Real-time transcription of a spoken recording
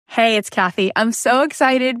Hey, it's Kathy. I'm so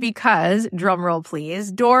excited because, drumroll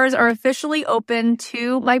please, doors are officially open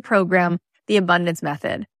to my program, The Abundance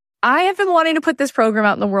Method. I have been wanting to put this program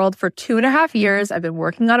out in the world for 2.5 years. I've been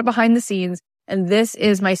working on it behind the scenes, and this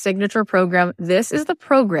is my signature program. This is the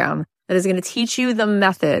program that is going to teach you the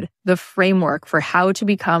method, the framework for how to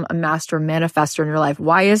become a master manifestor in your life.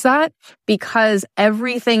 Why is that? Because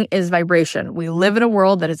everything is vibration. We live in a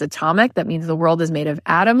world that is atomic. That means the world is made of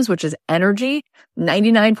atoms, which is energy.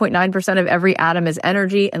 99.9% of every atom is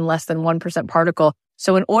energy and less than 1% particle.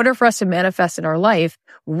 So in order for us to manifest in our life,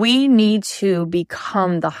 we need to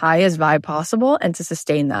become the highest vibe possible and to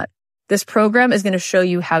sustain that. This program is going to show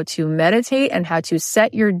you how to meditate and how to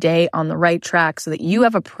set your day on the right track so that you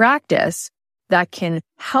have a practice that can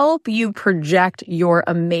help you project your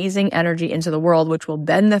amazing energy into the world, which will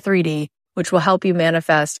bend the 3D, which will help you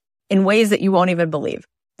manifest in ways that you won't even believe.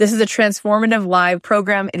 This is a transformative live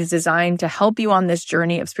program. It is designed to help you on this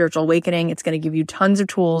journey of spiritual awakening. It's going to give you tons of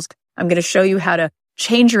tools. I'm going to show you how to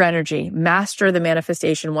change your energy, master the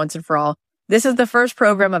manifestation once and for all. This is the first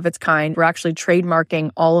program of its kind. We're actually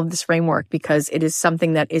trademarking all of this framework because it is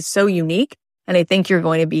something that is so unique, and I think you're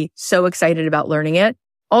going to be so excited about learning it.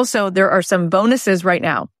 Also, there are some bonuses right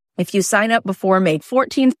now. If you sign up before May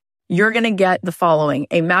 14th, you're going to get the following: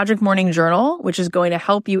 a Magic Morning Journal, which is going to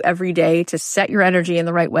help you every day to set your energy in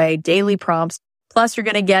the right way, daily prompts. Plus, you're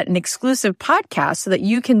going to get an exclusive podcast so that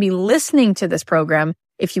you can be listening to this program.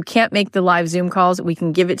 If you can't make the live Zoom calls, we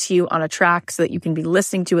can give it to you on a track so that you can be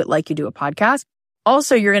listening to it like you do a podcast.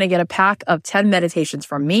 Also, you're going to get a pack of 10 meditations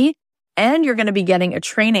from me, and you're going to be getting a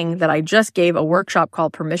training that I just gave, a workshop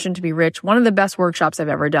called Permission to be Rich, one of the best workshops I've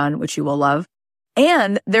ever done, which you will love.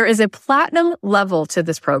 And there is a platinum level to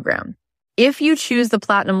this program. If you choose the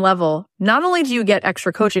platinum level, not only do you get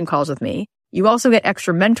extra coaching calls with me, you also get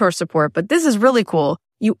extra mentor support, but this is really cool.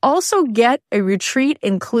 You also get a retreat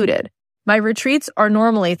included. My retreats are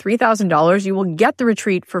normally $3,000. You will get the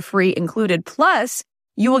retreat for free included. Plus,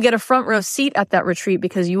 you will get a front row seat at that retreat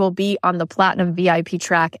because you will be on the Platinum VIP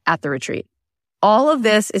track at the retreat. All of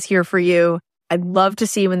this is here for you. I'd love to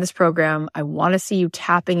see you in this program. I want to see you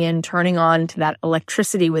tapping in, turning on to that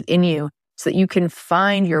electricity within you so that you can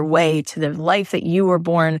find your way to the life that you were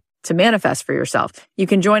born to manifest for yourself. You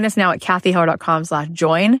can join us now at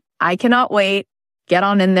kathyheller.com/join. I cannot wait. Get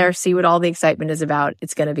on in there, see what all the excitement is about.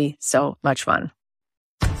 It's going to be so much fun.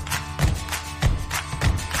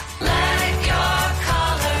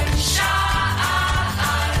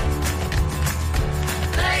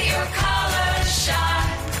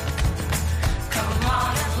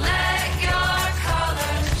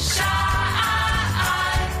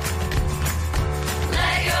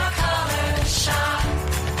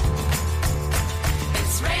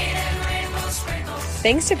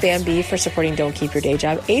 Thanks to Bambee for supporting Don't Keep Your Day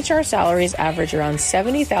Job. HR salaries average around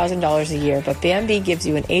 $70,000 a year, but Bambee gives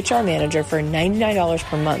you an HR manager for $99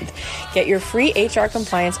 per month. Get your free HR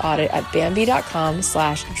compliance audit at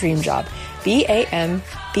Bambee.com/dreamjob.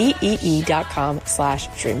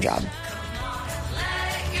 BAMBEE.com/dreamjob.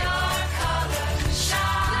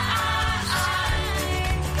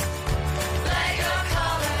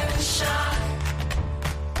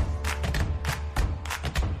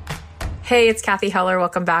 Hey, it's Kathy Heller.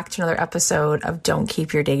 Welcome back to another episode of Don't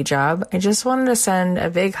Keep Your Day Job. I just wanted to send a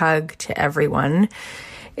big hug to everyone.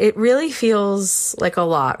 It really feels like a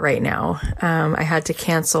lot right now. I had to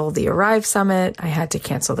cancel the Arrive Summit. I had to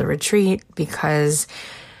cancel the retreat because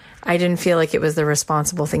I didn't feel like it was the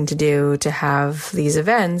responsible thing to do to have these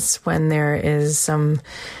events when there is some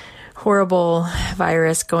horrible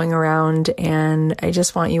virus going around. And I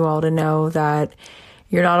just want you all to know that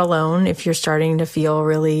you're not alone. If you're starting to feel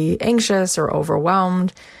really anxious or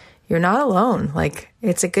overwhelmed, you're not alone. Like,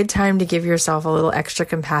 it's a good time to give yourself a little extra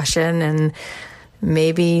compassion and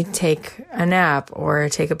maybe take a nap or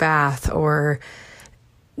take a bath or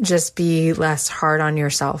just be less hard on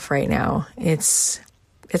yourself right now. It's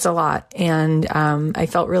a lot. And I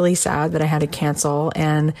felt really sad that I had to cancel.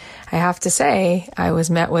 And I have to say, I was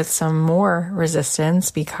met with some more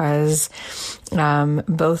resistance because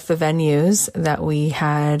both the venues that we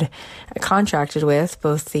had contracted with,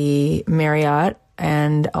 both the Marriott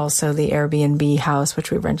and also the Airbnb house, which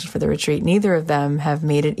we rented for the retreat, neither of them have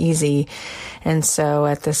made it easy. And so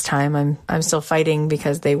at this time, I'm still fighting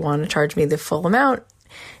because they want to charge me the full amount.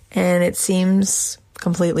 And it seems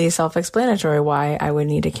completely self-explanatory why I would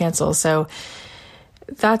need to cancel. So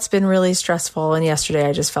that's been really stressful. And yesterday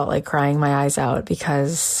I just felt like crying my eyes out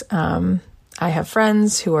because I have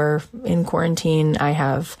friends who are in quarantine. I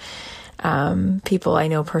have people I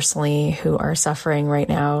know personally who are suffering right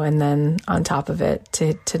now. And then on top of it,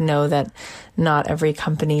 to know that not every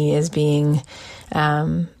company is being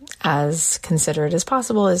as considerate as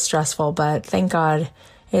possible is stressful, but thank God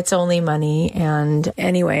it's only money. And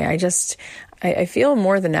anyway, I feel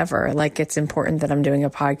more than ever like it's important that I'm doing a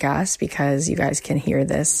podcast because you guys can hear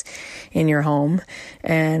this in your home.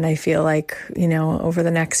 And I feel like, over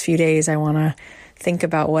the next few days, I want to think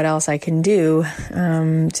about what else I can do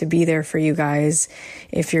to be there for you guys.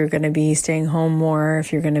 If you're going to be staying home more,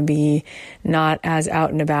 if you're going to be not as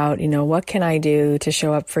out and about, what can I do to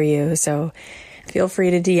show up for you? So feel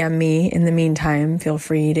free to DM me in the meantime. Feel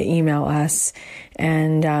free to email us,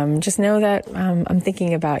 and just know that I'm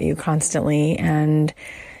thinking about you constantly, and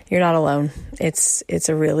you're not alone. It's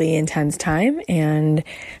a really intense time, and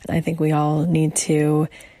I think we all need to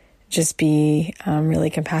just be really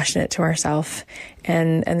compassionate to ourselves.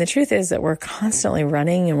 And the truth is that we're constantly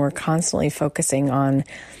running and we're constantly focusing on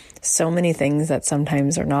so many things that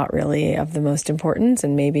sometimes are not really of the most importance.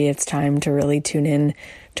 And maybe it's time to really tune in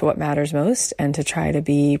to what matters most and to try to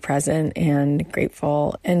be present and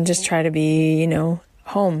grateful and just try to be,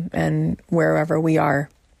 home and wherever we are.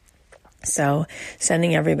 So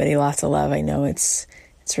sending everybody lots of love. I know it's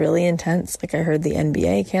really intense. Like I heard the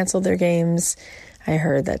NBA canceled their games. I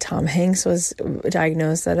heard that Tom Hanks was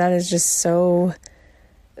diagnosed. That is just so,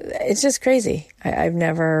 it's just crazy. I've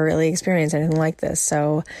never really experienced anything like this.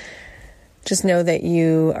 So just know that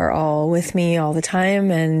you are all with me all the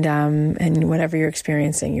time, and whatever you're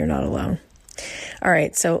experiencing, you're not alone. All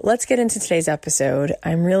right, so let's get into today's episode.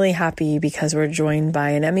 I'm really happy because we're joined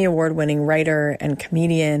by an Emmy Award-winning writer and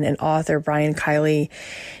comedian and author, Brian Kiley,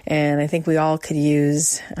 and I think we all could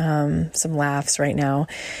use some laughs right now.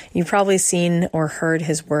 You've probably seen or heard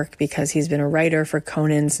his work because he's been a writer for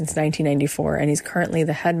Conan since 1994, and he's currently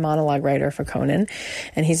the head monologue writer for Conan,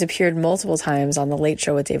 and he's appeared multiple times on The Late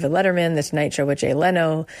Show with David Letterman, The Tonight Show with Jay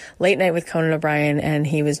Leno, Late Night with Conan O'Brien, and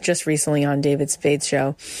he was just recently on David Spade's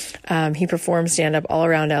show. He performs stand-up all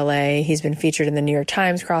around LA. He's been featured in the New York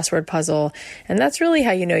Times crossword puzzle, and that's really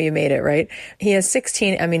how you know you made it, right? He has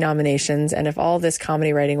 16 Emmy nominations, and if all this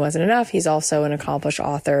comedy writing wasn't enough, he's also an accomplished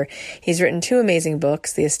author. He's written 2 amazing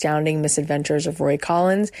books, The Astounding Misadventures of Roy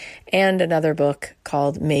Collins, and another book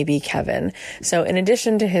called Maybe Kevin. So in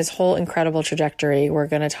addition to his whole incredible trajectory, we're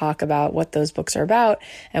going to talk about what those books are about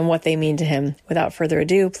and what they mean to him. Without further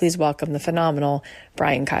ado, please welcome the phenomenal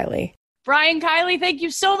Brian Kiley. Brian Kiley, thank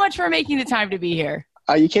you so much for making the time to be here.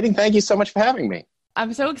 Are you kidding? Thank you so much for having me.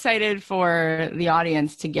 I'm so excited for the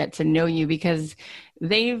audience to get to know you because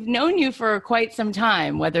they've known you for quite some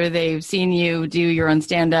time, whether they've seen you do your own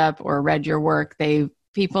stand-up or read your work.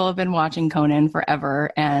 People have been watching Conan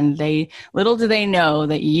forever, and little do they know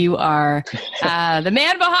that you are the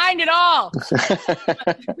man behind it all.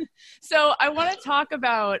 So I want to talk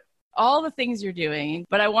about all the things you're doing,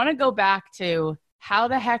 but I want to go back to how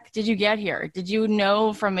the heck did you get here? Did you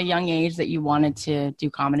know from a young age that you wanted to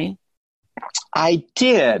do comedy? I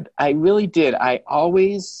did. I really did. I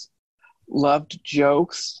always loved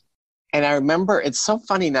jokes. And I remember, it's so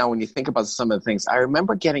funny now when you think about some of the things. I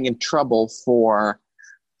remember getting in trouble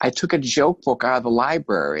I took a joke book out of the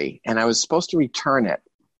library and I was supposed to return it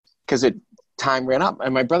because time ran up.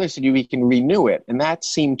 And my brother said, we can renew it. And that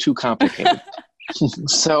seemed too complicated.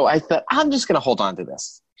 So I thought, I'm just going to hold on to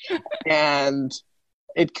this. And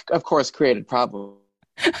it, of course, created problems.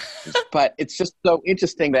 But it's just so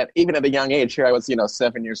interesting that even at a young age, here I was,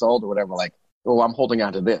 7 years old or whatever, like, oh, I'm holding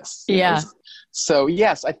on to this. Yeah. So,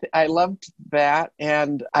 yes, I loved that.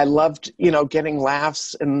 And I loved, getting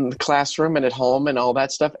laughs in the classroom and at home and all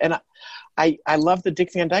that stuff. And I loved the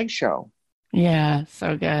Dick Van Dyke Show. Yeah,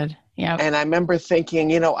 so good. Yeah. And I remember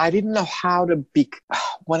thinking, I didn't know how to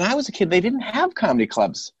when I was a kid, they didn't have comedy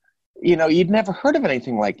clubs. You'd never heard of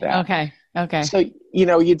anything like that. Okay. So,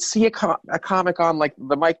 you'd see a comic on like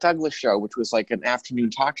the Mike Douglas Show, which was like an afternoon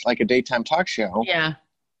talk, like a daytime talk show. Yeah.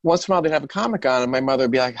 Once in a while they'd have a comic on and my mother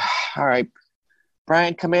would be like, all right,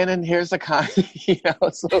 Brian, come in and here's the comic.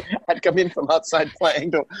 So I'd come in from outside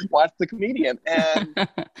playing to watch the comedian.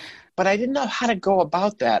 But I didn't know how to go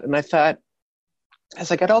about that. And I thought, as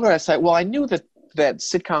I got older, I said, well, I knew that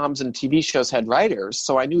sitcoms and TV shows had writers,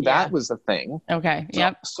 so I knew that was the thing. Okay,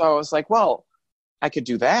 yep. So I was like, well, I could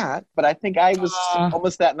do that, but I think I was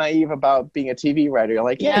almost that naive about being a TV writer. You're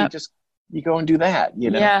like, you go and do that,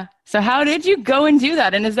 Yeah. So how did you go and do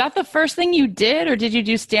that? And is that the first thing you did, or did you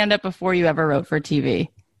do stand-up before you ever wrote for TV?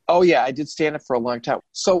 Oh, yeah, I did stand-up for a long time.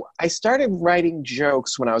 So I started writing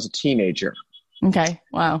jokes when I was a teenager. Okay,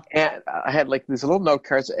 wow. And I had like these little note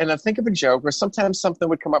cards, and I'd think of a joke, or sometimes something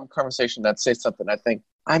would come up in conversation that'd say something. I think,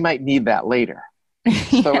 I might need that later.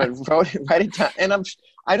 So I write it down. And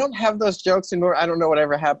I don't have those jokes anymore. I don't know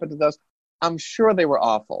whatever happened to those. I'm sure they were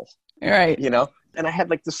awful. Right. And I had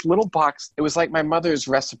like this little box. It was like my mother's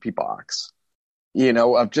recipe box,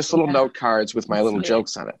 of just little note cards with my little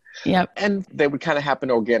jokes on it. Yep. And they would kind of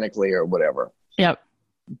happen organically or whatever. Yep.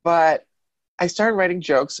 But I started writing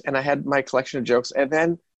jokes, and I had my collection of jokes. And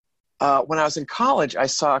then when I was in college, I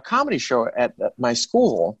saw a comedy show at my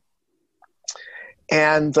school.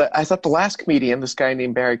 And I thought the last comedian, this guy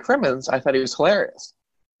named Barry Crimmins, I thought he was hilarious.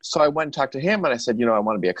 So I went and talked to him, and I said, I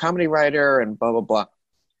want to be a comedy writer and blah, blah, blah.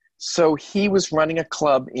 So he was running a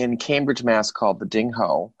club in Cambridge, Mass. Called the Ding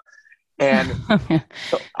Ho. And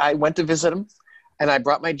so I went to visit him, and I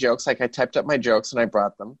brought my jokes. Like I typed up my jokes, and I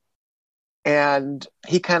brought them. And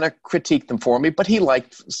he kind of critiqued them for me, but he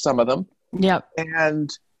liked some of them. Yep. And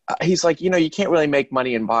he's like, you can't really make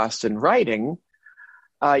money in Boston writing.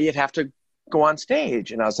 You'd have to go on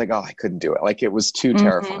stage. And I was like, oh, I couldn't do it. Like it was too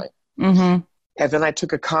terrifying. Mm-hmm. And then I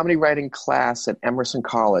took a comedy writing class at Emerson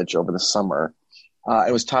College over the summer.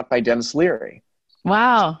 It was taught by Dennis Leary.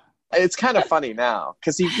 Wow. It's kind of funny now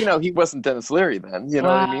because he wasn't Dennis Leary then. You know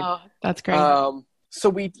what I mean? That's great.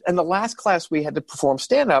 So in the last class, we had to perform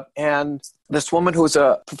stand-up, and this woman who was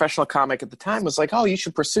a professional comic at the time was like, oh, you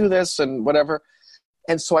should pursue this and whatever.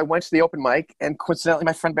 And so I went to the open mic, and coincidentally,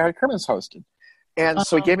 my friend Barry Crimmins hosted. And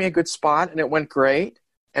so he gave me a good spot, and it went great.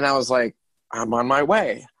 And I was like, I'm on my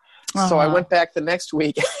way. So I went back the next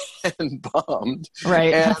week and bombed.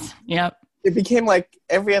 Right. And yep. It became like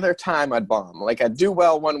every other time I'd bomb. Like I'd do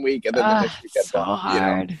well one week, and then the next week I'd bomb.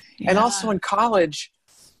 Hard. Yeah. And also in college,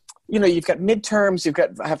 you've got midterms,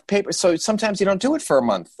 have papers. So sometimes you don't do it for a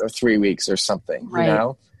month or 3 weeks or something,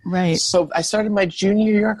 Right. Right. So I started my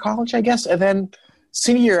junior year of college, I guess. And then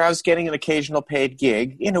senior year, I was getting an occasional paid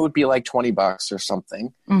gig. It would be like $20 or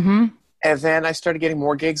something. Mm-hmm. And then I started getting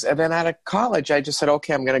more gigs. And then out of college, I just said,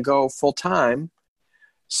 okay, I'm going to go full time.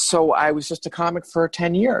 So I was just a comic for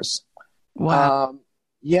 10 years. Wow.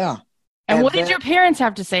 Yeah. And what did your parents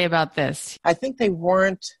have to say about this? I think they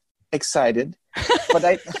weren't excited, but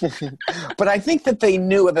I think that they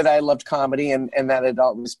knew that I loved comedy and that it had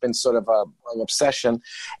always been sort of an obsession.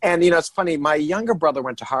 And, it's funny. My younger brother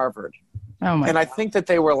went to Harvard. Oh my! And I think that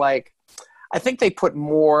they were like, I think they put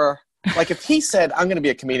more, like if he said, I'm going to be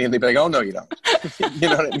a comedian, they'd be like, oh, no, you don't. You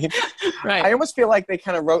know what I mean? Right. I almost feel like they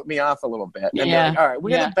kind of wrote me off a little bit. And they're like, all right,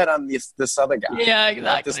 we're going to bet on this other guy. Yeah,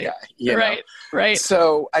 exactly. This guy. Right, right.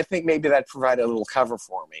 So I think maybe that provided a little cover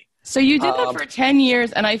for me. So you did that for 10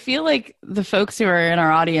 years. And I feel like the folks who are in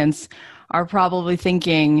our audience are probably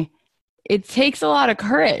thinking, it takes a lot of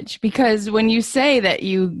courage, because when you say that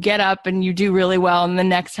you get up and you do really well and the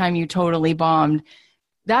next time you totally bombed,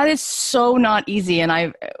 that is so not easy.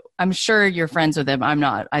 And I'm sure you're friends with him. I'm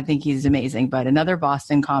not. I think he's amazing. But another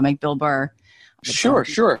Boston comic, Bill Burr. Sure.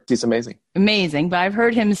 He's amazing. Amazing. But I've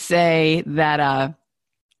heard him say that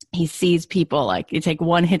he sees people like you take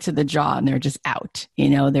one hit to the jaw and they're just out.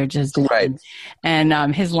 They're just right.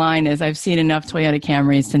 And his line is, I've seen enough Toyota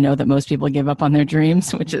Camrys to know that most people give up on their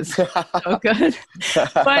dreams, which is so good.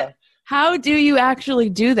 But how do you actually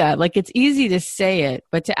do that? Like, it's easy to say it,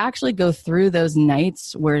 but to actually go through those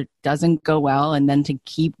nights where it doesn't go well and then to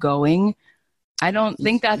keep going, I don't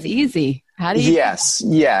think that's easy. How do you?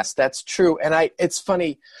 Yes, that's true. And it's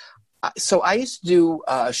funny. So I used to do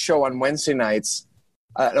a show on Wednesday nights,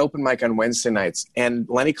 an open mic on Wednesday nights, and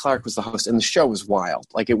Lenny Clark was the host, and the show was wild.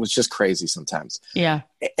 Like, it was just crazy sometimes. Yeah.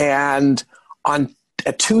 And on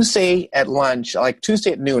a Tuesday at lunch, like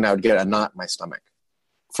Tuesday at noon, I would get a knot in my stomach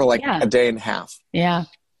for like a day and a half. Yeah.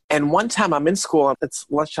 And one time I'm in school, it's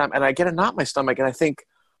lunchtime, and I get a knot in my stomach, and I think,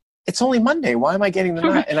 it's only Monday. Why am I getting the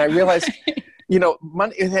knot? And I realized,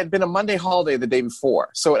 it had been a Monday holiday the day before.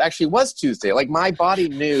 So it actually was Tuesday. Like, my body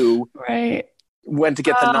knew when to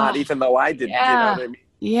get the knot, even though I didn't. Yeah. You know what I mean?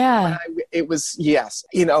 Yeah. It was, yes.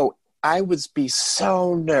 I would be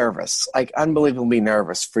so nervous, like unbelievably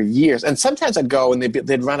nervous for years. And sometimes I'd go and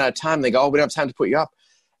they'd run out of time. They go, oh, we don't have time to put you up.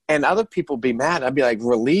 And other people would be mad. I'd be like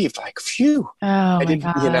relieved, like, phew. Oh, I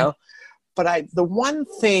didn't, But the one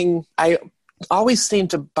thing I always seemed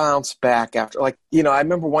to bounce back after, like, I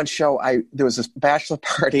remember one show, there was this bachelor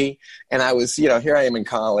party, and I was, here I am in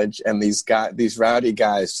college, and these rowdy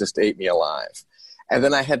guys just ate me alive. And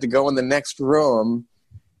then I had to go in the next room,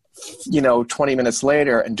 20 minutes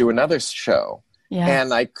later and do another show. Yeah.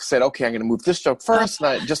 And I said, okay, I'm going to move this joke first. And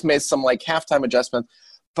I just made some like halftime adjustment.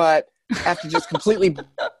 But after just completely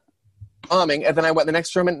bombing, and then I went in the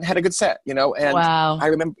next room and had a good set, And wow. I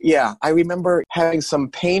remember having some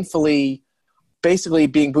painfully, basically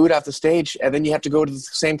being booed off the stage. And then you have to go to the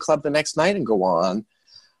same club the next night and go on.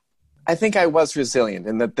 I think I was resilient,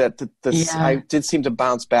 and I did seem to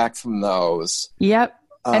bounce back from those. Yep.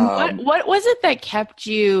 And what was it that kept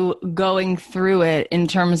you going through it in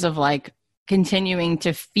terms of like continuing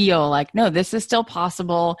to feel like, no, this is still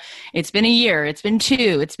possible. It's been a year, it's been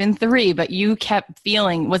 2, it's been 3, but you kept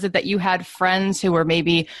feeling, was it that you had friends who were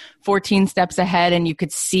maybe 14 steps ahead and you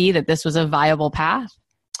could see that this was a viable path?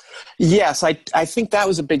 Yes, I think that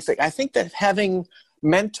was a big thing. I think that having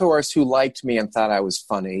mentors who liked me and thought I was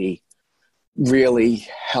funny really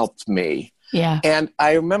helped me. Yeah. And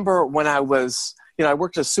I remember when I was, I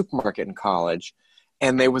worked at a supermarket in college,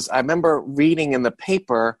 and I remember reading in the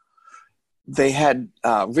paper, they had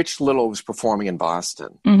Rich Little was performing in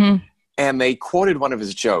Boston, Mm-hmm. and they quoted one of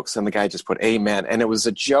his jokes, and the guy just put amen. And it was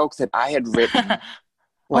a joke that I had written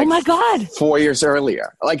oh my God, 4 years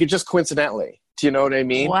earlier, like it just coincidentally. Do you know what I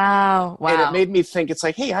mean? Wow. And it made me think, it's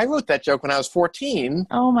like, hey, I wrote that joke when I was 14.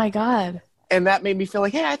 Oh my God. And that made me feel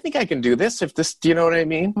like, hey, I think I can do this do you know what I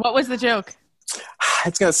mean? What was the joke?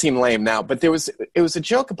 It's going to seem lame now, but it was a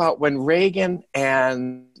joke about when Reagan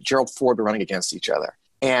and Gerald Ford were running against each other.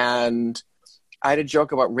 And I had a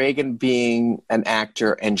joke about Reagan being an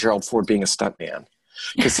actor and Gerald Ford being a stuntman,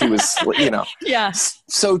 because he was, Yeah.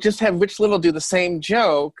 So just have Rich Little do the same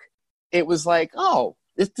joke. It was like, oh,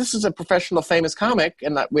 this is a professional, famous comic,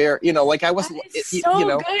 and that I wasn't. That is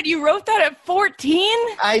so good. You wrote that at 14?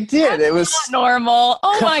 I did. That's it was not normal.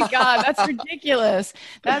 Oh my God, that's ridiculous.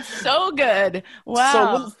 That's so good.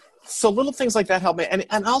 Wow. So little things like that helped me,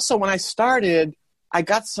 and also when I started, I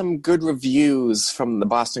got some good reviews from the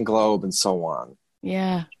Boston Globe and so on.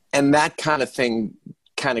 Yeah. And that kind of thing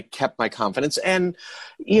kind of kept my confidence. And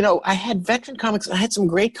I had veteran comics. I had some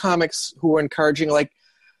great comics who were encouraging, like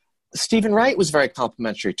Stephen Wright was very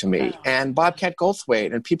complimentary to me, and Bobcat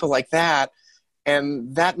Goldthwait and people like that.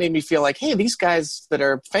 And that made me feel like, hey, these guys that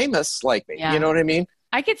are famous like me. Yeah. You know what I mean?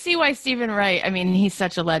 I could see why Stephen Wright, he's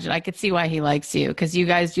such a legend. I could see why he likes you, because you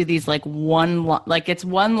guys do these it's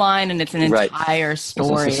one line and it's an entire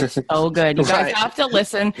story. It's so good. You guys have to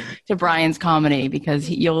listen to Brian's comedy, because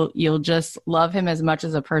you'll just love him as much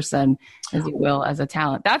as a person as you will as a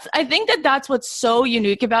talent. I think that's what's so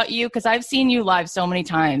unique about you, because I've seen you live so many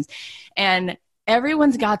times, and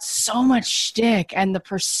everyone's got so much shtick, and the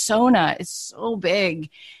persona is so big.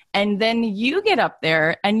 And then you get up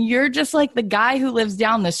there and you're just like the guy who lives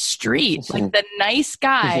down the street, like the nice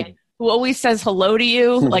guy who always says hello to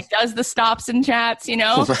you, like does the stops and chats, And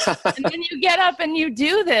then you get up and you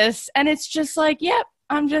do this, and it's just like, yep,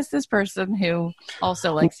 I'm just this person who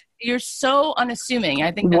also likes, you're so unassuming.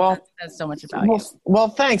 I think that says so much about you. Well,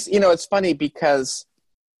 thanks. It's funny because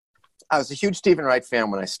I was a huge Stephen Wright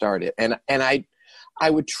fan when I started, and I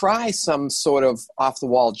would try some sort of off the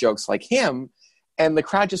wall jokes like him, and the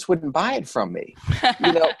crowd just wouldn't buy it from me.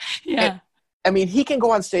 Yeah. And, he can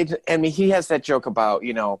go on stage, and he has that joke about,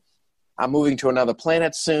 I'm moving to another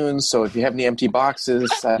planet soon, so if you have any empty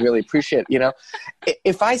boxes, I really appreciate it.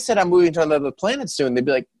 If I said I'm moving to another planet soon, they'd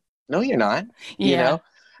be like, no, you're not, Yeah.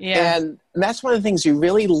 And that's one of the things you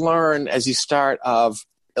really learn as you start of,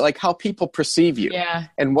 like, how people perceive you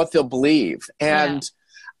and what they'll believe. And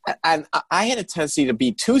I had a tendency to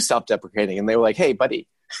be too self-deprecating, and they were like, hey, buddy,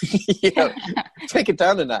 take it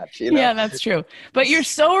down a notch. Yeah, that's true. But you're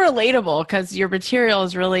so relatable, because your material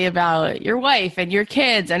is really about your wife and your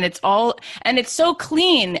kids, and it's so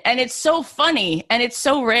clean, and it's so funny, and it's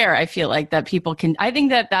so rare. I feel like that people can, I think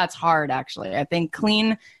that's hard, actually. I think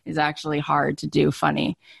clean is actually hard to do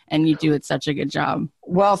funny, and you do it such a good job.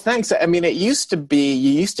 Well, thanks. It used to be,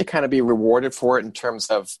 you used to kind of be rewarded for it in terms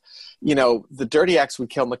of, the dirty acts would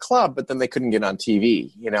kill in the club, but then they couldn't get on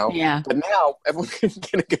TV, Yeah. But now everyone can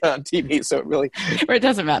get on TV, so it really... Or it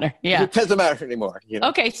doesn't matter. Yeah. It doesn't matter anymore.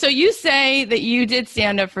 Okay, so you say that you did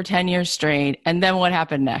stand-up for 10 years straight, and then what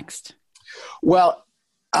happened next? Well,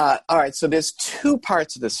 all right, so there's two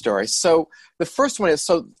parts of this story. So the first one is,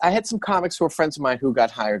 I had some comics who were friends of mine who got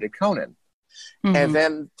hired at Conan. Mm-hmm. And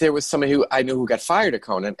then there was somebody who I knew who got fired at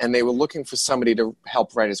Conan, and they were looking for somebody to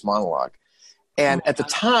help write his monologue. And at the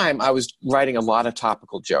time, I was writing a lot of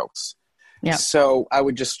topical jokes. Yeah. So I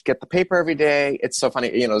would just get the paper every day. It's so funny,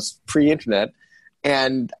 it's pre-internet.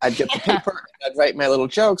 And I'd get the paper, and I'd write my little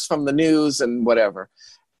jokes from the news and whatever.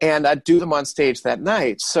 And I'd do them on stage that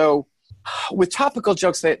night. So with topical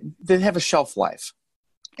jokes, they have a shelf life.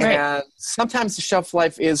 Right. And sometimes the shelf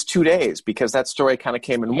life is 2 days, because that story kind of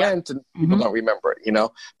came and went, and people don't remember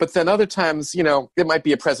it, But then other times, it might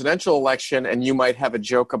be a presidential election, and you might have a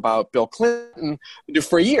joke about Bill Clinton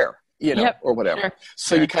for a year, or whatever. Sure.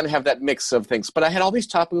 So you kind of have that mix of things. But I had all these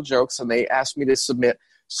topical jokes, and they asked me to submit.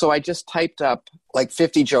 So I just typed up like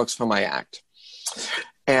 50 jokes for my act.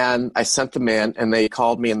 And I sent them in, and they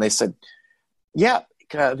called me, and they said, yeah,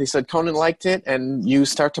 they said Conan liked it and you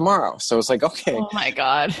start tomorrow. So it's like, okay. Oh my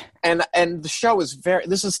God. And the show was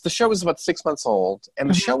the show was about 6 months old, and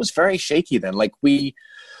the show was very shaky then. Like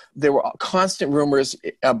there were constant rumors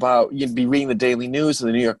about, you'd be reading the Daily News and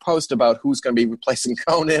the New York Post about who's going to be replacing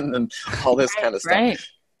Conan and all this kind of stuff. Right.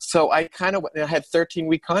 So I had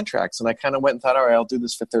 13-week contracts, and I kind of went and thought, all right, I'll do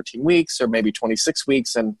this for 13 weeks or maybe 26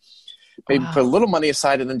 weeks and maybe put a little money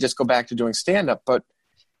aside and then just go back to doing stand-up. But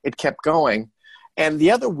it kept going. And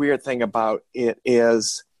the other weird thing about it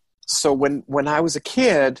is, so when I was a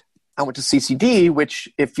kid, I went to CCD, which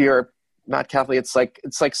if you're not Catholic, it's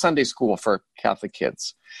like Sunday school for Catholic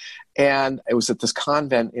kids. And it was at this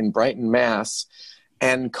convent in Brighton, Mass,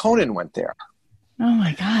 and Conan went there. Oh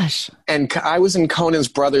my gosh. And I was in Conan's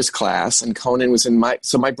brother's class, and Conan was in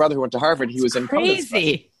my brother who went to Harvard, he was in Conan's class.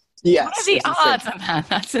 Crazy. Yes. What are the odds of that?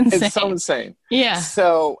 That's insane. It's so insane. Yeah.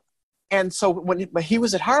 So when he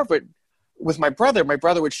was at Harvard with my brother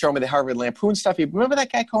would show me the Harvard Lampoon stuff. He'd, remember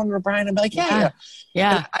that guy Conan O'Brien? I'd be like, yeah.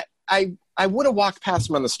 I would have walked past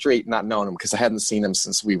him on the street and not known him because I hadn't seen him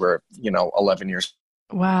since we were, 11 years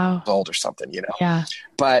old or something, Yeah.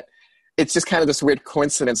 But it's just kind of this weird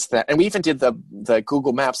coincidence and we even did the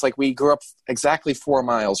Google Maps, like we grew up exactly 4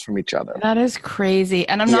 miles from each other. That is crazy.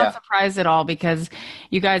 And I'm not surprised at all, because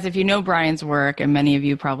you guys, if you know Brian's work, and many of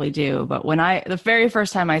you probably do, but the very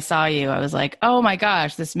first time I saw you, I was like, oh my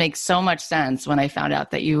gosh, this makes so much sense when I found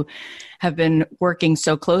out that you have been working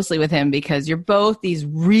so closely with him, because you're both these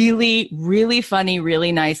really, really funny,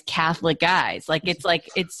 really nice Catholic guys.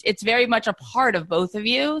 It's very much a part of both of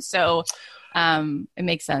you. So it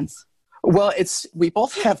makes sense. Well, we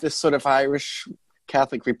both have this sort of Irish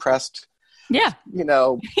Catholic repressed,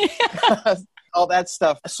 all that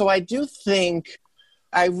stuff. So I do think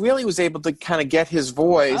I really was able to kind of get his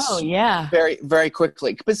voice very, very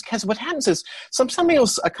quickly. Because what happens is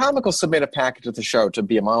a comic will submit a package of the show to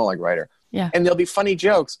be a monologue writer. Yeah. And there'll be funny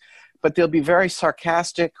jokes, but they'll be very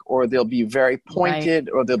sarcastic, or they'll be very pointed,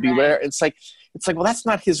 or they'll be rare. It's like, well, that's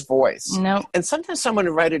not his voice. No. And sometimes someone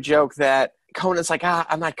will write a joke that Conan's like,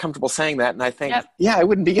 I'm not comfortable saying that. And I think, I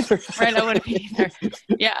wouldn't be either. Right, I wouldn't be either.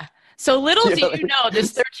 Yeah. So little do you know,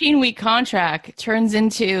 this 13-week contract turns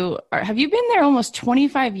into, have you been there almost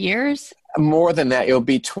 25 years? More than that. It'll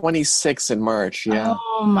be 26 in March. Yeah.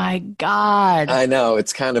 Oh my God. I know.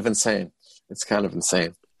 It's kind of insane.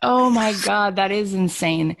 Oh my God, that is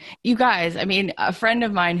insane. You guys, I mean, a friend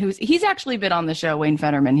of mine he's actually been on the show, Wayne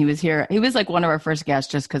Fetterman. He was here. He was like one of our first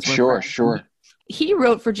guests just because we're Sure. He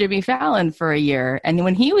wrote for Jimmy Fallon for a year. And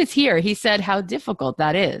when he was here, he said how difficult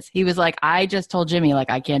that is. He was like, I just told Jimmy,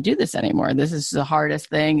 I can't do this anymore. This is the hardest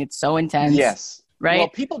thing. It's so intense. Yes.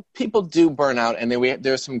 Right. Well, people do burn out, and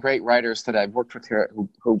there's some great writers that I've worked with here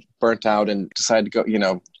who burnt out and decided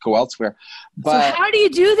to go elsewhere. But so how do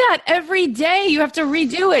you do that every day? You have to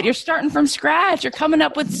redo it. You're starting from scratch. You're coming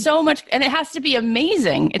up with so much, and it has to be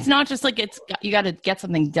amazing. It's not just like you got to get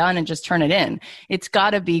something done and just turn it in. It's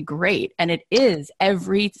got to be great, and it is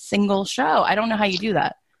every single show. I don't know how you do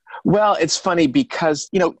that. Well, it's funny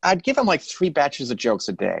because I'd give them like 3 batches of jokes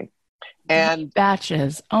a day. And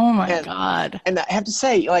batches. Oh my God. And I have to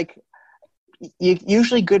say, you're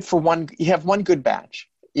usually good for one. You have one good batch,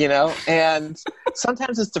 and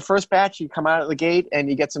sometimes it's the first batch. You come out of the gate and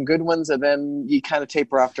you get some good ones, and then you kind of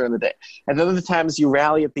taper off during the day. And then other times you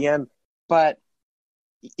rally at the end, but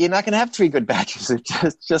you're not going to have 3 good batches.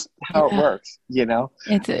 It's just how it works,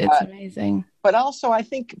 It's amazing. But also, I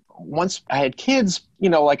think once I had kids,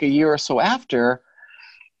 like a year or so after,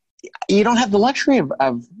 you don't have the luxury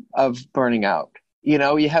of burning out.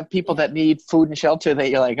 You have people that need food and shelter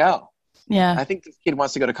that you're like, oh, yeah, I think this kid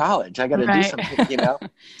wants to go to college. I got to do something,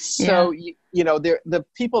 So, the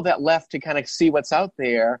people that left to kind of see what's out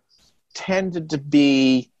there tended to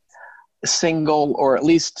be single, or at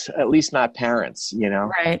least not parents,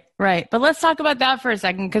 Right. But let's talk about that for a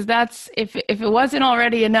second, because that's, if it wasn't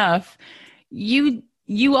already enough, you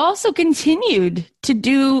also continued to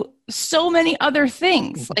do so many other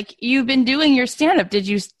things. Like, you've been doing your stand-up.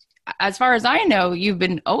 As far as I know, you've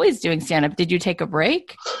been always doing stand-up. Did you take a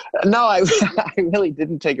break? No, I really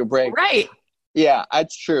didn't take a break. Right. Yeah,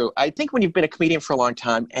 that's true. I think when you've been a comedian for a long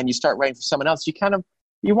time and you start writing for someone else,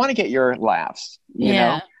 you want to get your laughs, you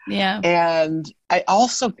know? Yeah. And I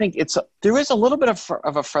also think there is a little bit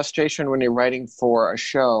of a frustration when you're writing for a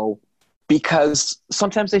show, because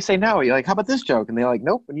sometimes they say no. You're like, how about this joke? And they're like,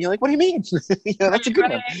 nope. And you're like, what do you mean? That's a good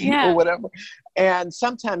one. Or whatever. And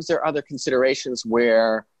sometimes there are other considerations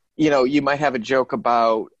where, you might have a joke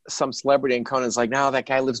about some celebrity and Conan's like, no, that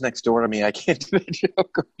guy lives next door to me. I can't do that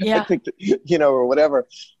joke. Or, or whatever.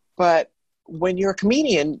 But when you're a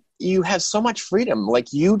comedian, you have so much freedom.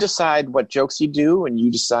 Like you decide what jokes you do and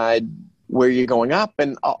you decide where you're going up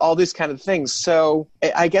and all these kind of things. So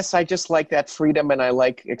I guess I just like that freedom and I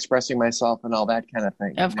like expressing myself and all that kind of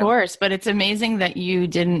thing. Of course. But it's amazing that you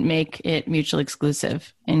didn't make it mutually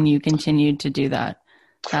exclusive and you continued to do that.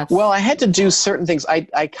 Well, I had to do certain things.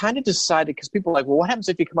 I kind of decided, because people are like, well, what happens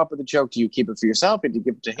if you come up with a joke? Do you keep it for yourself or do you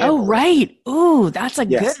give it to him? Oh, right. Ooh, that's a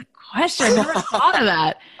Yes. good question. I never thought of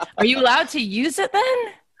that. Are you allowed to use it then?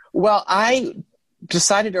 Well, I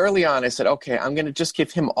decided early on, I said, okay, I'm going to just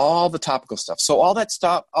give him all the topical stuff. So all that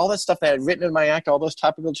stuff that I had written in my act, all those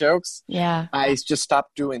topical jokes, Yeah. I just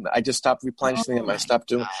stopped doing that. I just stopped replenishing them. I stopped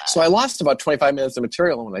doing. So I lost about 25 minutes of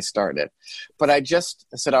material when I started. But I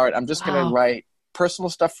said, all right, I'm just going to write personal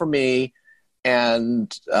stuff for me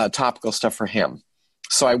and topical stuff for him.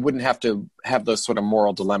 So I wouldn't have to have those sort of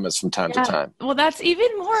moral dilemmas from time to time. Well, that's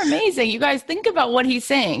even more amazing. You guys, think about what he's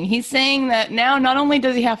saying. He's saying that now not only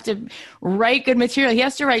does he have to write good material, he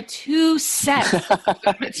has to write 2 sets of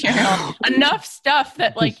good material. Enough stuff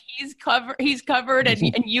that like he's covered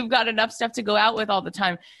and you've got enough stuff to go out with all the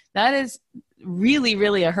time. That is really,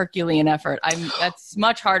 really a Herculean effort. That's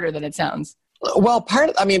much harder than it sounds. Well,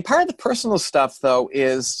 part of the personal stuff, though,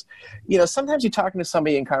 is, sometimes you're talking to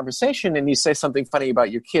somebody in conversation and you say something funny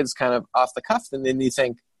about your kids kind of off the cuff, and then you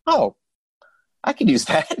think, oh, I could use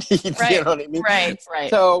that. Right. You know what I mean? Right.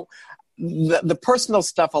 So the personal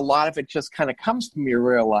stuff, a lot of it just kind of comes from your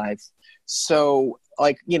real life. So,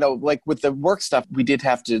 like with the work stuff, we did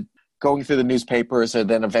have to going through the newspapers and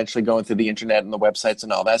then eventually going through the internet and the websites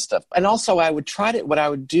and all that stuff. And also what I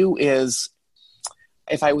would do is,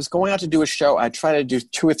 if I was going out to do a show, I'd try to do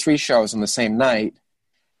 2 or 3 shows on the same night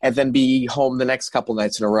and then be home the next couple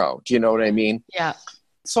nights in a row. Do you know what I mean? Yeah.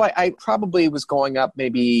 So I probably was going up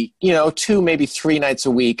maybe, 2, maybe 3 nights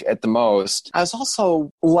a week at the most. I was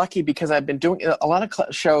also lucky because I've been doing a lot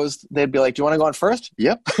of shows. They'd be like, do you want to go on first?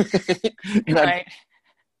 Yep. And Right.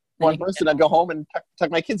 I'd go on first and I'd go home and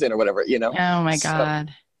tuck my kids in or whatever, Oh my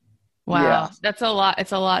God. Wow. Yeah. That's a lot.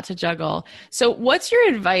 It's a lot to juggle. So what's your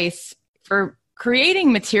advice for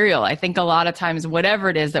creating material? I think a lot of times, whatever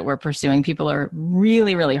it is that we're pursuing, people are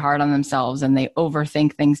really, really hard on themselves and they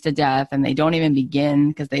overthink things to death and they don't even begin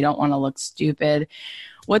because they don't want to look stupid.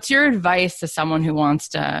 What's your advice to someone who wants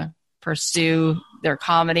to pursue their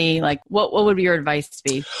comedy? Like, what would your advice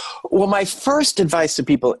be? Well, my first advice to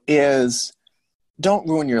people is don't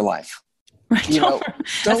ruin your life. Right. Don't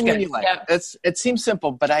ruin good. your life. Yeah. It seems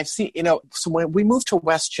simple, but I've seen, so when we moved to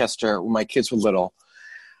Westchester when my kids were little,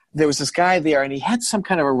 there was this guy there and he had some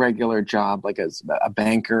kind of a regular job, like a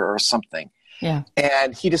banker or something. Yeah.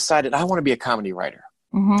 And he decided, I want to be a comedy writer.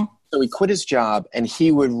 Mm-hmm. So he quit his job and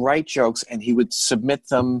he would write jokes and he would submit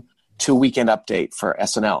them to Weekend Update for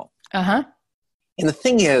SNL. Uh-huh. And the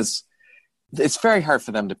thing is, it's very hard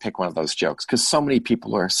for them to pick one of those jokes because so many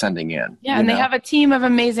people are sending in. Yeah, and they have a team of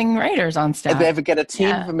amazing writers on staff. And they get a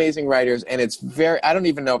team of amazing writers, and it's I don't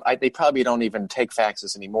even know, they probably don't even take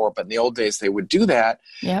faxes anymore, but in the old days they would do that.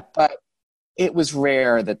 Yep. But it was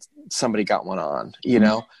rare that somebody got one on,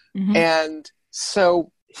 Mm-hmm. And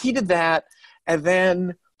so he did that, and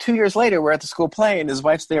then 2 years later we're at the school play, and his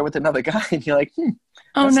wife's there with another guy, and you're like,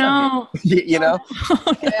 oh no.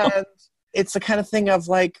 Oh, no. And it's the kind of thing of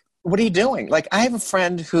like, what are you doing? Like, I have a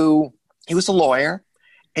friend he was a lawyer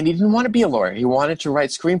and he didn't want to be a lawyer. He wanted to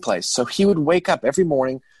write screenplays. So he would wake up every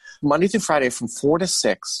morning, Monday through Friday from 4 to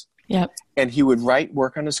 6. Yep. And he would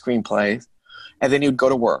work on a screenplay, and then he would go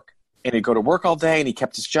to work. And he'd go to work all day and he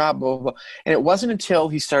kept his job, blah, blah, blah. And it wasn't until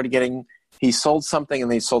he sold something and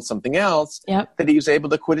then he sold something else that he was able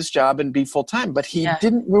to quit his job and be full-time. But he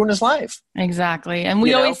didn't ruin his life. Exactly. And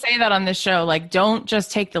we always say that on this show, like, don't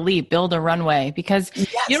just take the leap, build a runway, because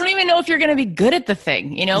you don't even know if you're going to be good at the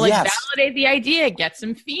thing, validate the idea, get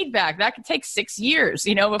some feedback. That could take 6 years,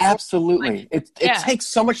 before, absolutely. It takes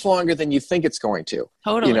so much longer than you think it's going to.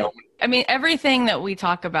 Totally. I mean, everything that we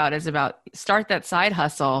talk about is about start that side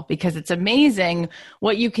hustle, because it's amazing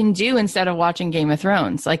what you can do instead of watching Game of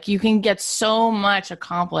Thrones. Like, you can get so much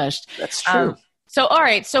accomplished. That's true. So, all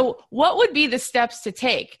right. So what would be the steps to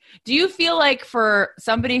take? Do you feel like for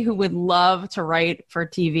somebody who would love to write for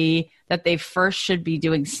TV that they first should be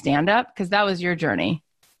doing stand-up? Because that was your journey.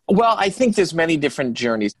 Well, I think there's many different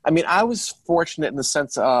journeys. I mean, I was fortunate in the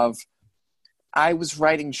sense of I was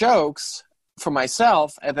writing jokes for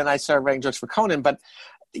myself, and then I started writing jokes for Conan. But,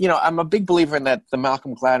 I'm a big believer in that the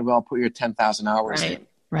Malcolm Gladwell, put your 10,000 hours in.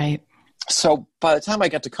 Right. So by the time I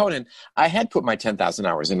got to Conan, I had put my 10,000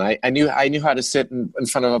 hours in. I knew how to sit in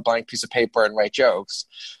front of a blank piece of paper and write jokes.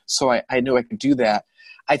 So I knew I could do that.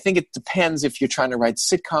 I think it depends if you're trying to write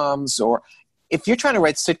sitcoms, or if you're trying to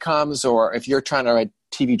write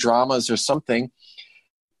TV dramas or something,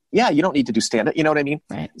 yeah, you don't need to do stand-up. You know what I mean?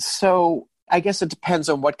 Right. So I guess it depends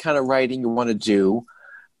on what kind of writing you want to do.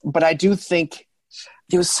 But I do think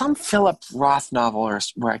there was some Philip Roth novel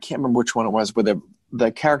where I can't remember which one it was, where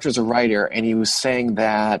the character's a writer, and he was saying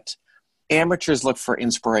that amateurs look for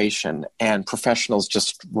inspiration and professionals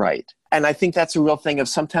just write. And I think that's a real thing of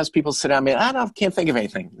sometimes people sit down and I can't think of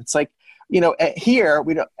anything. It's like, here,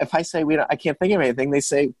 if I say I can't think of anything, they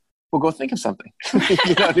say, well, go think of something.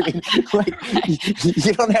 You know what I mean? Like,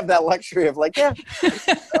 you don't have that luxury of like, yeah.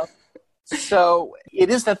 So it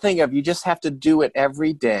is that thing of you just have to do it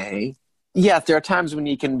every day. Yeah, there are times when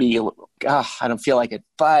you can be, I don't feel like it.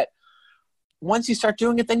 But once you start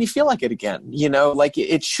doing it, then you feel like it again. Like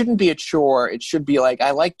it shouldn't be a chore. It should be like,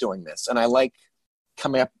 I like doing this. And I like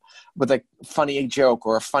coming up with a funny joke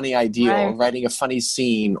or a funny idea or writing a funny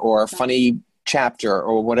scene or a funny chapter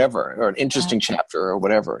or whatever, or an interesting chapter or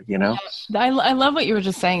whatever, I love what you were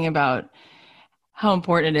just saying about how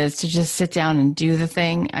important it is to just sit down and do the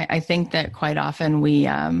thing. I think that quite often we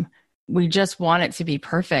just want it to be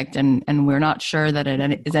perfect and we're not sure that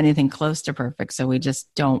it is anything close to perfect. So we just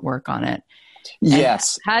don't work on it.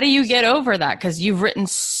 Yes. And how do you get over that? Because you've written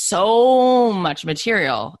so much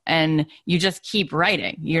material and you just keep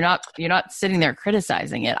writing. You're not sitting there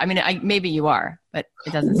criticizing it. I mean, maybe you are, but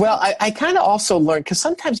it doesn't. Well, I kind of also learned, because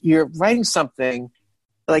sometimes you're writing something,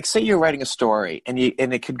 like say you're writing a story and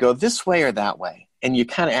it could go this way or that way. And you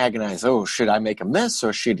kind of agonize, should I make him this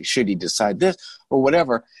or should he decide this or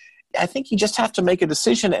whatever? I think you just have to make a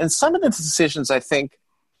decision. And some of the decisions, I think,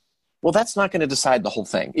 well, that's not going to decide the whole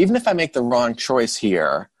thing. Even if I make the wrong choice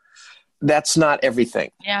here, that's not everything.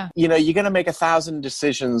 Yeah. You're going to make 1,000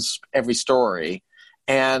 decisions every story.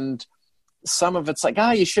 And some of it's like,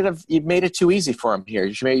 you made it too easy for him here.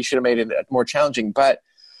 You should have made it more challenging. But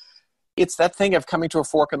it's that thing of coming to a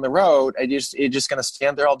fork in the road. You're just going to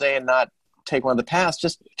stand there all day and not take one of the paths.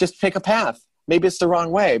 Just pick a path. Maybe it's the wrong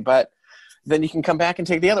way, but then you can come back and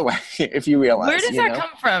take the other way if you realize. Where does that come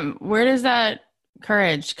from? Where does that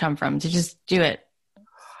courage come from to just do it?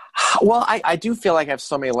 Well, I do feel like I have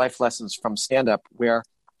so many life lessons from stand-up where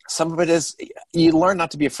some of it is you learn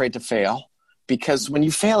not to be afraid to fail, because when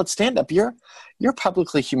you fail at stand-up, you're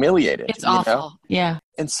publicly humiliated. It's awful. Yeah.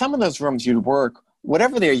 In some of those rooms you'd work,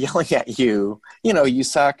 whatever they're yelling at you, you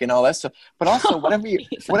suck and all that stuff. But also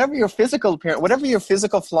whatever your physical appearance, whatever your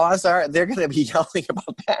physical flaws are, they're going to be yelling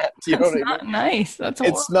about that. You know what I mean? Nice. That's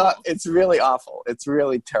it's really awful. It's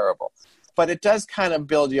really terrible. But it does kind of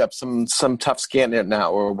build you up some tough skin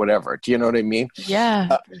now or whatever. Do you know what I mean? Yeah,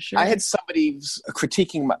 for sure. I had somebody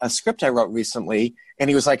critiquing a script I wrote recently, and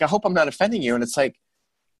he was like, I hope I'm not offending you. And it's like,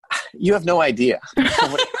 you have no idea.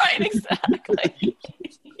 Right, exactly.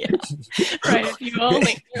 Yeah. Right, if you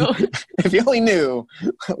only knew. If you only knew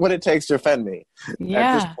what it takes to offend me at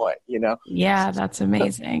this point, Yeah, that's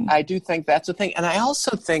amazing. I do think that's a thing. And I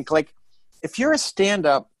also think, like, if you're a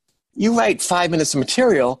stand-up, you write 5 minutes of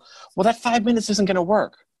material, well, that 5 minutes isn't going to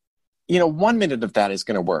work. 1 minute of that is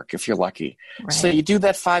going to work if you're lucky. Right. So you do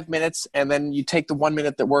that 5 minutes, and then you take the 1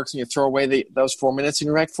 minute that works and you throw away those 4 minutes and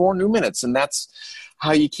you write 4 new minutes. And that's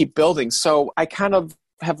how you keep building. So I kind of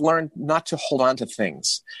have learned not to hold on to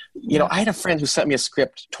things. I had a friend who sent me a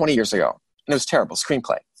script 20 years ago, and it was terrible,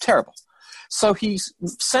 screenplay, terrible. So he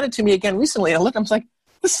sent it to me again recently, and I looked, I was like,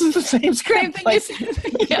 this is the same script. Like,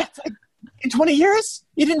 yeah. In 20 years,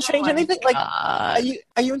 you didn't change anything? Like, are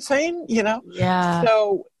you insane? Yeah.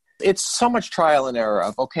 So it's so much trial and error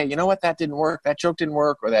of, okay, you know what? That didn't work. That joke didn't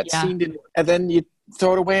work, or that scene didn't work. And then you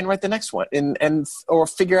throw it away and write the next one or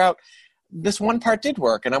figure out this one part did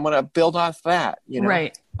work and I'm going to build off that,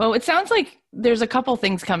 Right. Well, it sounds like there's a couple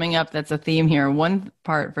things coming up that's a theme here. One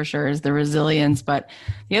part for sure is the resilience, but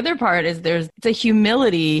the other part is it's a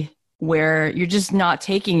humility where you're just not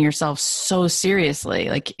taking yourself so seriously.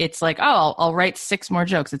 Like, it's like, I'll write 6 more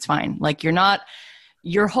jokes. It's fine. Like,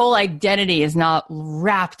 your whole identity is not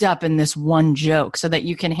wrapped up in this one joke so that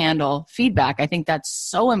you can handle feedback. I think that's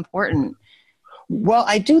so important. Well,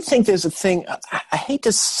 I do think there's a thing, I hate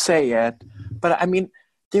to say it, but I mean,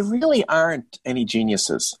 there really aren't any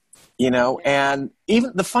geniuses, and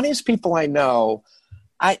even the funniest people I know,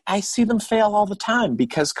 I see them fail all the time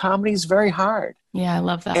because comedy is very hard. Yeah, I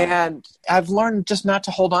love that. And I've learned just not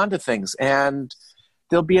to hold on to things, and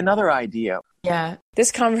there'll be another idea. Yeah.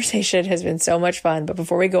 This conversation has been so much fun, but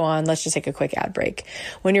before we go on, let's just take a quick ad break.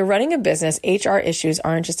 When you're running a business, HR issues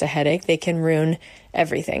aren't just a headache, they can ruin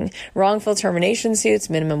everything. Wrongful termination suits,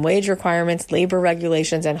 minimum wage requirements, labor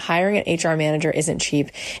regulations, and hiring an HR manager isn't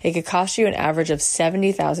cheap. It could cost you an average of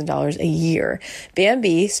 $70,000 a year.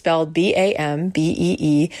 Bambee, spelled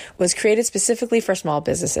BAMBEE, was created specifically for small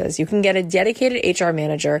businesses. You can get a dedicated HR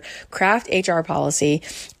manager, craft HR policy,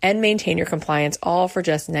 and maintain your compliance all for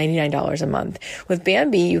just $99 a month. With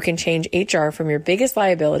Bambee, you can change HR from your biggest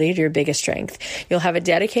liability to your biggest strength. You'll have a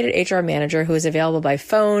dedicated HR manager who is available by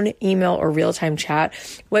phone, email, or real-time chat.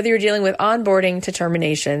 Whether you're dealing with onboarding to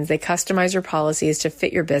terminations, they customize your policies to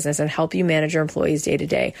fit your business and help you manage your employees day to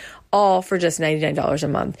day, all for just $99 a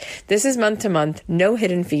month. This is month to month, no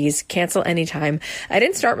hidden fees, cancel anytime. I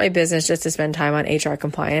didn't start my business just to spend time on HR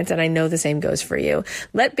compliance, and I know the same goes for you.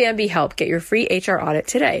 Let Bambee help get your free HR audit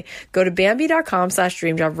today. Go to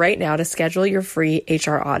Bambee.com/dreamjob right now to schedule your free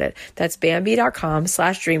HR audit. That's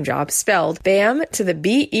Bambee.com/dreamjob, spelled BAM to the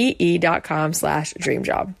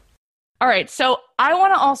BEE.com/dreamjob. All right. So I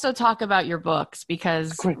want to also talk about your books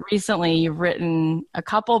because recently you've written a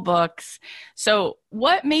couple books. So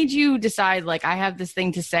what made you decide, like, I have this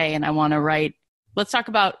thing to say and I want to write? Let's talk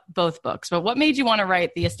about both books. But what made you want to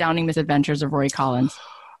write The Astounding Misadventures of Rory Collins?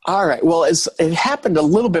 All right. Well, it happened a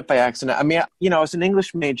little bit by accident. I mean, I was an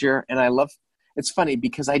English major, and it's funny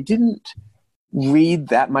because I didn't read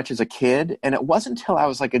that much as a kid. And it wasn't until I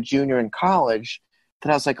was like a junior in college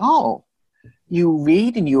that I was like, oh, you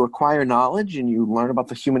read and you acquire knowledge and you learn about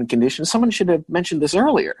the human condition. Someone should have mentioned this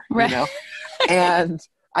earlier, right. And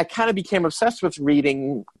I kind of became obsessed with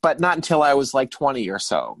reading, but not until I was like 20 or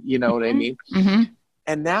so. You know what I mean? Mm-hmm.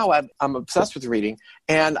 And now I'm obsessed with reading.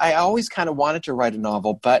 And I always kind of wanted to write a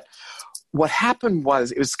novel. But what happened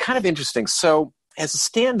was, it was kind of interesting. So as a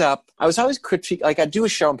stand-up, I was always critiqued. Like, I'd do a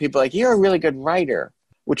show and people were like, you're a really good writer,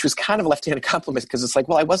 which was kind of a left-handed compliment because it's like,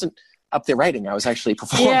 well, I wasn't up there writing. I was actually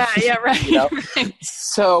performing. Yeah, right. Right.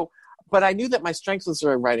 So, but I knew that my strength was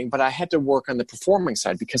writing, but I had to work on the performing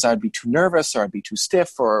side because I'd be too nervous or I'd be too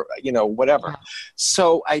stiff or, whatever. Yeah.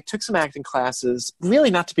 So I took some acting classes,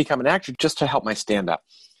 really not to become an actor, just to help my stand-up.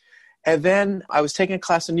 And then I was taking a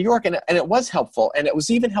class in New York, and it was helpful. And it was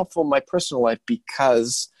even helpful in my personal life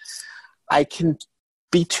because I can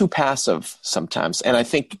be too passive sometimes. And I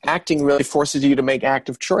think acting really forces you to make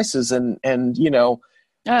active choices and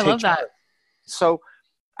I love that. So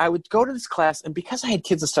I would go to this class, and because I had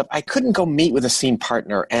kids and stuff, I couldn't go meet with a scene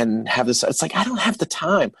partner and have this. It's like, I don't have the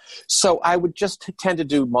time. So I would just tend to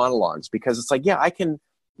do monologues because it's like, yeah, I can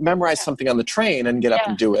memorize something on the train and get up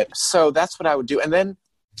and do it. So that's what I would do. And then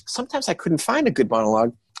sometimes I couldn't find a good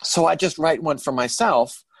monologue. So I just write one for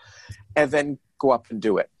myself and then go up and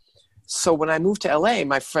do it. So when I moved to LA,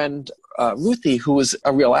 my friend Ruthie, who was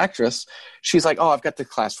a real actress, she's like, oh, I've got the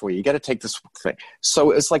class for you. You got to take this thing.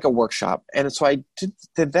 So it's like a workshop. And so I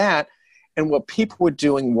did that. And what people were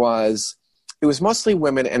doing was, it was mostly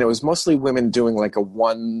women, and it was mostly women doing like a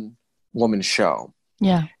one-woman show.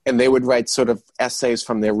 Yeah. And they would write sort of essays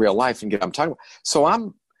from their real life and get I'm talking about. So I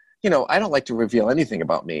don't like to reveal anything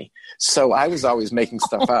about me. So I was always making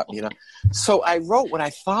stuff up, So I wrote what I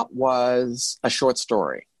thought was a short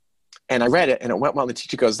story. And I read it, and it went well. And the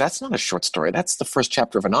teacher goes, that's not a short story. That's the first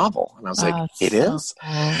chapter of a novel. And I was like, it is?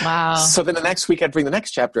 Wow. So then the next week, I'd bring the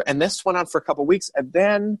next chapter. And this went on for a couple of weeks. And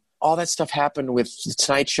then all that stuff happened with The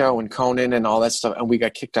Tonight Show and Conan and all that stuff. And we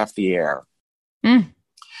got kicked off the air.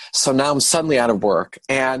 So now I'm suddenly out of work.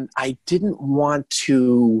 And I didn't want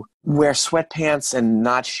to wear sweatpants and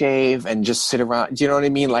not shave and just sit around. Do you know what I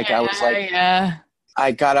mean? Like, I was like,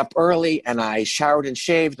 I got up early and I showered and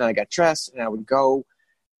shaved and I got dressed, and I would go.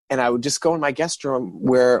 And I would just go in my guest room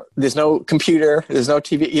where there's no computer, there's no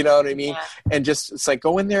TV, you know what I mean? Yeah. And it's like,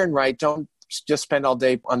 go in there and write. Don't just spend all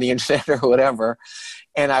day on the internet or whatever.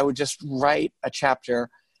 And I would just write a chapter.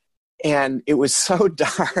 And it was so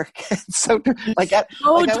dark. So like, dark.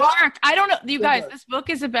 I don't know. You guys, this book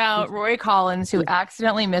is about Rory Collins, who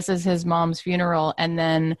accidentally misses his mom's funeral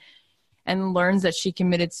and learns that she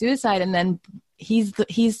committed suicide. And then he's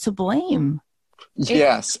to blame.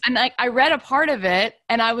 Yes. And I read a part of it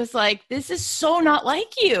and I was like, this is so not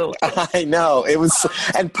like you. I know. It was,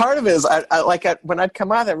 and part of it is when I'd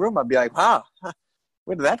come out of that room, I'd be like, wow,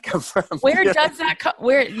 where did that come from? Where does that come?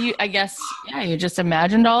 Where you just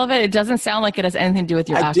imagined all of it. It doesn't sound like it has anything to do with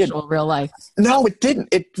your actual real life. No, it didn't.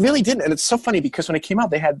 It really didn't. And it's so funny because when it came out,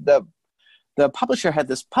 they had the publisher had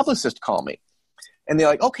this publicist call me. And they're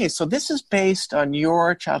like, okay, so this is based on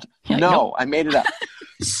your child. No, I made it up.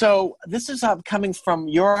 So this is coming from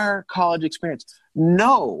your college experience.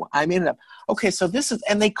 No, I made it up. Okay, so this is,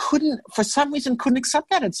 and they for some reason couldn't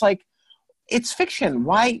accept that. It's like, it's fiction.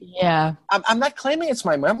 Why? Yeah. I'm not claiming it's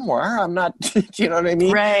my memoir. I'm not, do you know what I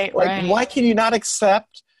mean? Right, like, right. Why can you not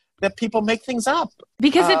accept that people make things up?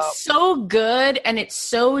 Because it's so good and it's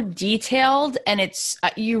so detailed, and it's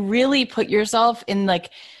you really put yourself in like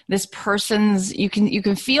this person's, you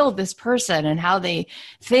can feel this person and how they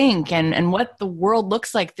think and what the world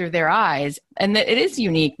looks like through their eyes. And it is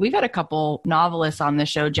unique. We've had a couple novelists on the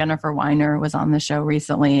show. Jennifer Weiner was on the show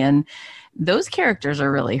recently, and those characters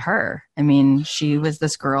are really her. I mean, she was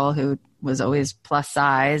this girl who was always plus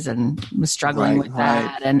size and was struggling with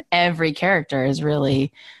that. And every character is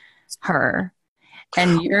really her.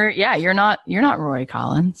 And you're not Rory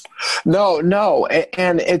Collins. No.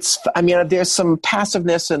 And it's, I mean, there's some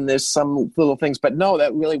passiveness and there's some little things, but no,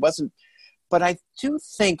 that really wasn't. But I do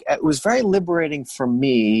think it was very liberating for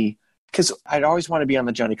me, because I'd always want to be on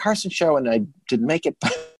the Johnny Carson show, and I didn't make it,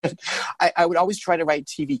 but I would always try to write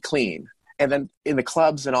TV clean, and then in the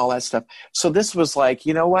clubs and all that stuff. So this was like,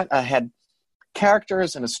 you know what? I had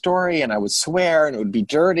characters and a story, and I would swear, and it would be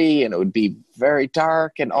dirty, and it would be very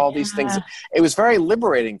dark, and all these things. It was very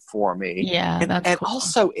liberating for me. Yeah, and cool.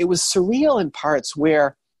 Also, it was surreal in parts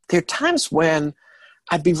where there are times when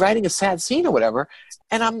I'd be writing a sad scene or whatever,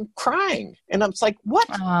 and I'm crying, and I'm like, what?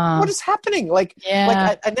 What is happening? Like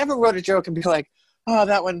I never wrote a joke and be like, oh,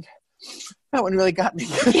 that one really got me.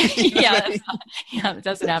 Yeah, that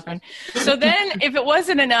doesn't happen. So then, if it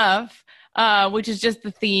wasn't enough, which is just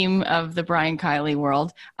the theme of the Brian Kiley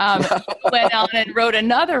world, went on and wrote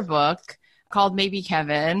another book called Maybe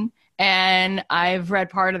Kevin. And I've read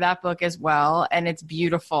part of that book as well. And it's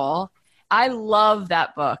beautiful. I love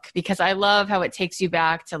that book because I love how it takes you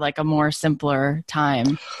back to like a more simpler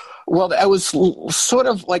time. Well, I was sort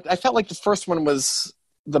of like, I felt like the first one was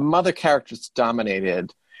the mother characters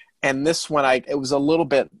dominated. And this one, it was a little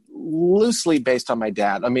bit loosely based on my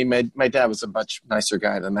dad. I mean, my dad was a much nicer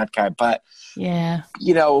guy than that guy, but yeah,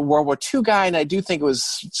 World War II guy, and I do think it was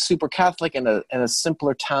super Catholic and a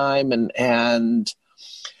simpler time, and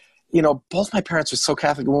both my parents were so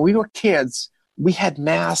Catholic. When we were kids, we had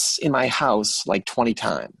mass in my house like 20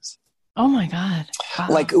 times. Oh my God! Wow.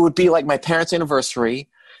 Like it would be like my parents' anniversary,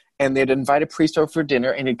 and they'd invite a priest over for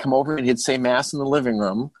dinner, and he'd come over and he'd say mass in the living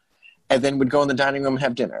room. And then would go in the dining room and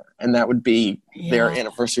have dinner. And that would be their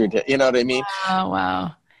anniversary. You know what I mean?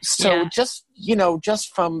 Wow. So just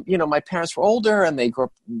from, my parents were older and they grew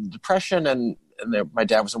up in Depression and my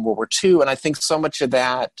dad was in World War II. And I think so much of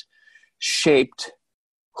that shaped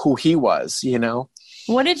who he was,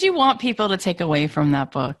 What did you want people to take away from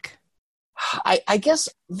that book? I guess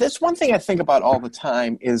there's one thing I think about all the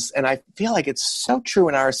time is, and I feel like it's so true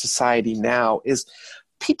in our society now, is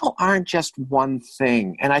people aren't just one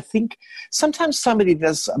thing. And I think sometimes somebody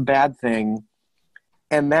does a bad thing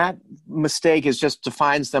and that mistake just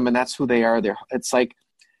defines them and that's who they are. It's like,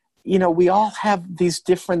 we all have these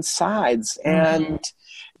different sides and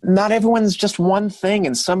not everyone's just one thing.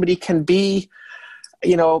 And somebody can be,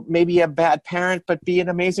 maybe a bad parent, but be an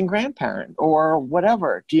amazing grandparent or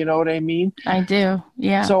whatever. Do you know what I mean? I do.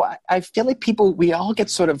 Yeah. So I feel like we all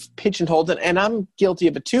get sort of pigeonholed and I'm guilty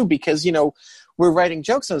of it too, because, we're writing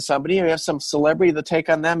jokes on somebody and we have some celebrity, the take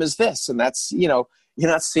on them is this. And that's, you're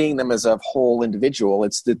not seeing them as a whole individual.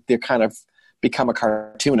 It's that they're kind of become a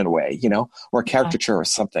cartoon in a way, or a caricature or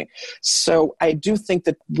something. So I do think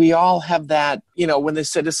that we all have that, when they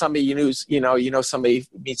say to somebody, somebody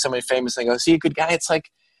meets somebody famous and they go, see a good guy. It's like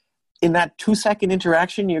in that 2-second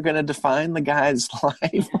interaction, you're going to define the guy's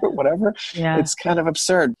life or whatever. Yeah. It's kind of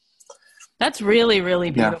absurd. That's really, really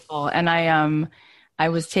beautiful. Yeah. And I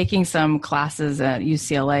was taking some classes at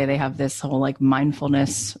UCLA. They have this whole like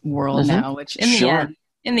mindfulness world now, which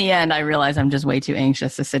in the end, I realize I'm just way too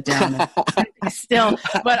anxious to sit down and still.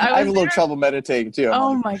 But I have a little trouble meditating too.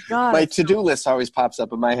 Oh my God! My to-do list always pops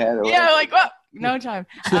up in my head. Like, well, no time.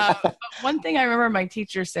 But one thing I remember my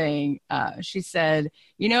teacher saying, she said,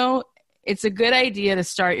 it's a good idea to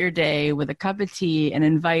start your day with a cup of tea and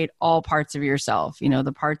invite all parts of yourself,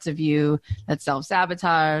 the parts of you that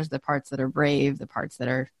self-sabotage, the parts that are brave, the parts that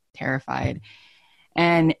are terrified.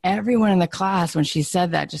 And everyone in the class, when she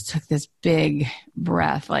said that, just took this big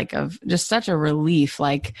breath, like of just such a relief.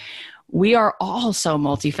 Like we are all so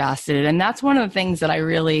multifaceted. And that's one of the things that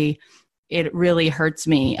it really hurts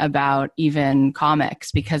me about even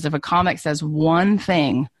comics, because if a comic says one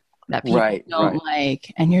thing that people don't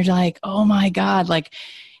like, and you're like, oh my God, like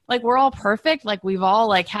we're all perfect. Like we've all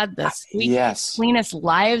like had the cleanest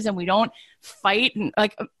lives and we don't fight. And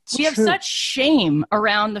like we have such shame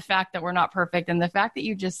around the fact that we're not perfect. And the fact that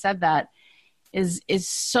you just said that is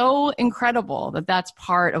so incredible that's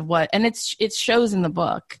part of what, and it shows in the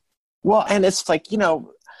book. Well, and it's like,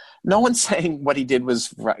 no one's saying what he did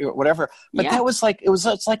was right or whatever. But that was like,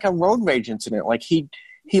 it's like a road rage incident. Like he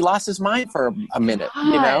lost his mind for a minute,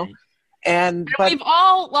 God. But we've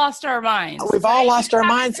all lost our minds. We've all lost our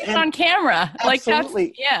minds. And on camera.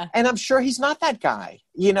 Absolutely. And I'm sure he's not that guy,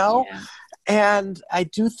 Yeah. And I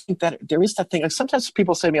do think that there is that thing. Like sometimes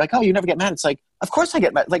people say to me like, oh, you never get mad. It's like, of course I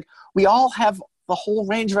get mad. Like we all have the whole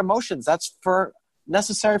range of emotions. That's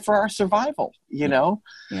necessary for our survival,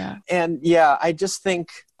 Yeah. And I just think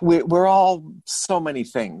we're all so many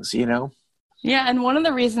things, Yeah. And one of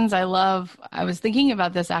the reasons I was thinking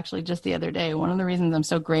about this actually just the other day. One of the reasons I'm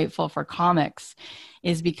so grateful for comics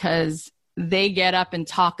is because they get up and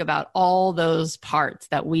talk about all those parts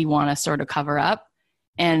that we want to sort of cover up.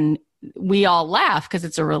 And we all laugh because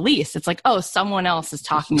it's a release. It's like, oh, someone else is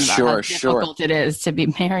talking about how difficult it is to be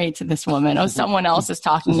married to this woman. Oh, someone else is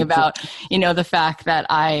talking about, the fact that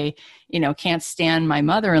I, can't stand my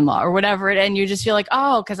mother-in-law or whatever. And you just feel like,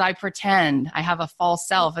 oh, because I pretend I have a false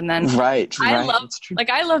self. And then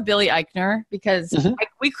I love Billy Eichner because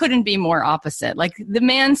we couldn't be more opposite. Like the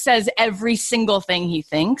man says every single thing he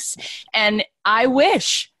thinks. And I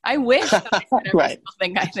wish that I said every single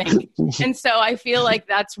thing I think. And so I feel like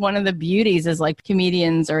that's one of the beauties is like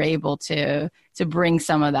comedians are able to bring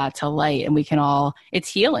some of that to light, and we can all, it's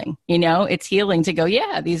healing, it's healing to go,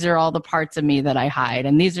 yeah, these are all the parts of me that I hide.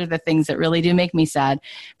 And these are the things that really do make me sad.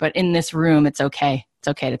 But in this room, it's okay. It's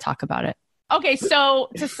okay to talk about it. Okay. So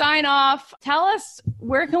to sign off, tell us,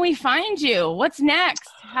 where can we find you? What's next?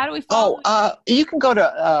 How do we follow you? You can go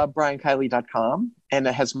to briankiley.com and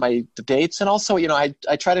it has the dates. And also, I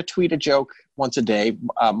try to tweet a joke once a day,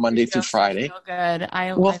 Monday through Friday. So good.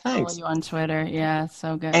 I follow you on Twitter. Yeah.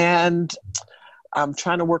 So good. And I'm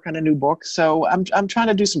trying to work on a new book. So I'm trying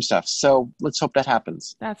to do some stuff. So let's hope that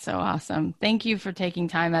happens. That's so awesome. Thank you for taking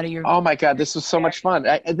time out of your. Oh my God. This was so much fun.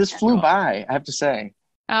 This flew by, I have to say.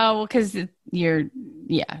 Oh, well, because you're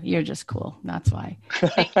just cool. That's why.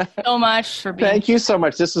 Thank you so much for being. Thank you so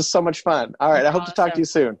much. This was so much fun. All right. I hope to talk to you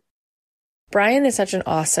soon. Brian is such an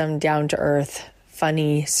awesome, down-to-earth,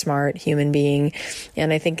 funny, smart human being.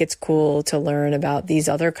 And I think it's cool to learn about these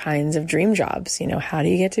other kinds of dream jobs. How do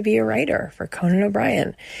you get to be a writer for Conan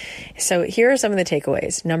O'Brien? So here are some of the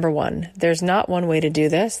takeaways. Number 1, there's not one way to do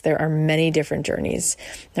this. There are many different journeys.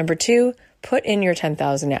 Number 2, put in your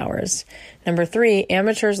 10,000 hours. Number 3,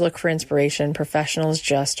 amateurs look for inspiration. Professionals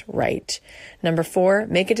just write. Number 4,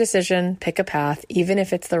 make a decision, pick a path. Even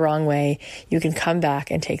if it's the wrong way, you can come back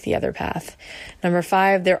and take the other path. Number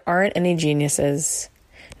 5, there aren't any geniuses.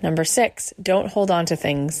 Number 6, don't hold on to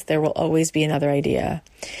things. There will always be another idea.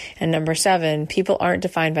 And number 7, people aren't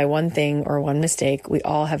defined by one thing or one mistake. We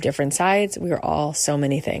all have different sides. We are all so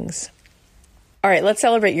many things. All right, let's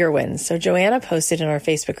celebrate your wins. So Joanna posted in our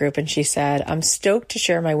Facebook group and she said, I'm stoked to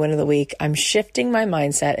share my win of the week. I'm shifting my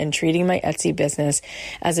mindset and treating my Etsy business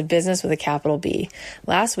as a business with a capital B.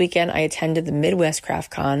 Last weekend, I attended the Midwest Craft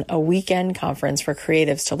Con, a weekend conference for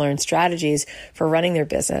creatives to learn strategies for running their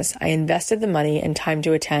business. I invested the money and time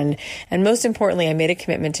to attend. And most importantly, I made a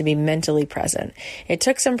commitment to be mentally present. It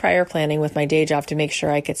took some prior planning with my day job to make sure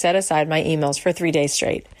I could set aside my emails for 3 days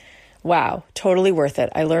straight. Wow, totally worth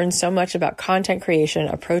it. I learned so much about content creation,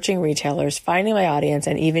 approaching retailers, finding my audience,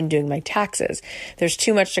 and even doing my taxes. There's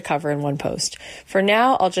too much to cover in one post. For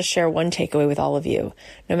now, I'll just share one takeaway with all of you.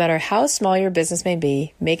 No matter how small your business may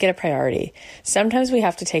be, make it a priority. Sometimes we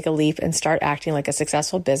have to take a leap and start acting like a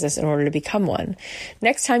successful business in order to become one.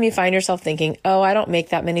 Next time you find yourself thinking, oh, I don't make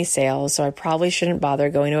that many sales, so I probably shouldn't bother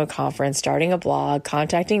going to a conference, starting a blog,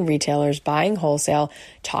 contacting retailers, buying wholesale,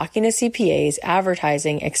 talking to CPAs,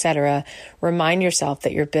 advertising, etc., remind yourself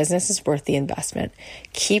that your business is worth the investment.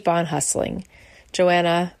 Keep on hustling.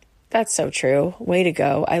 Joanna, that's so true. Way to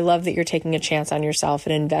go. I love that you're taking a chance on yourself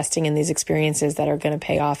and investing in these experiences that are going to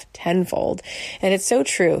pay off tenfold. And it's so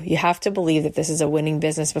true. You have to believe that this is a winning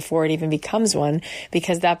business before it even becomes one,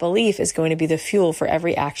 because that belief is going to be the fuel for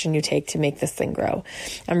every action you take to make this thing grow.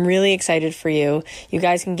 I'm really excited for you. You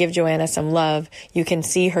guys can give Joanna some love. You can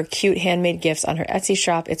see her cute handmade gifts on her Etsy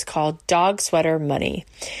shop. It's called Dog Sweater Money.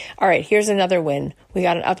 All right, here's another win. We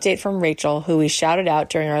got an update from Rachel, who we shouted out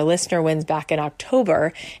during our listener wins back in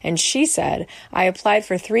October, and she said, I applied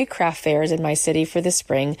for 3 craft fairs in my city for the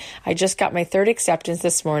spring. I just got my 3rd acceptance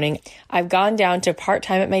this morning. I've gone down to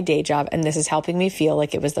part-time at my day job, and this is helping me feel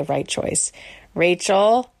like it was the right choice.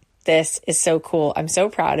 Rachel, this is so cool. I'm so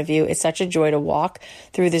proud of you. It's such a joy to walk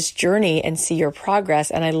through this journey and see your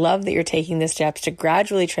progress. And I love that you're taking the steps to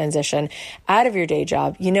gradually transition out of your day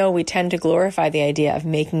job. We tend to glorify the idea of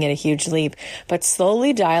making it a huge leap, but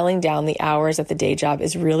slowly dialing down the hours at the day job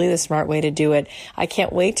is really the smart way to do it. I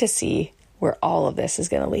can't wait to see where all of this is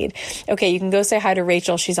going to lead. Okay, you can go say hi to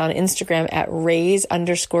Rachel. She's on Instagram at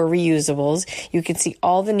Rays_reusables. You can see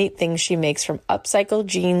all the neat things she makes, from upcycled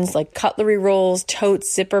jeans like cutlery rolls,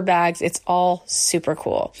 totes, zipper bags. It's all super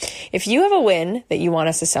cool. If you have a win that you want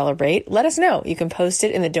us to celebrate, let us know. You can post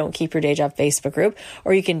it in the Don't Keep Your Day Job Facebook group,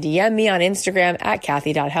 or you can DM me on Instagram at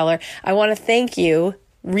Kathy.Heller. I want to thank you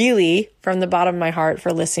really from the bottom of my heart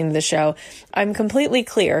for listening to the show. I'm completely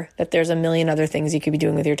clear that there's a million other things you could be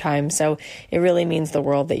doing with your time. So it really means the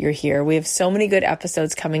world that you're here. We have so many good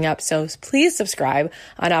episodes coming up. So please subscribe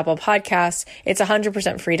on Apple Podcasts. It's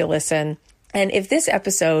 100% free to listen. And if this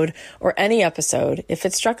episode or any episode, if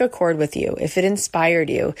it struck a chord with you, if it inspired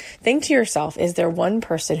you, think to yourself, is there one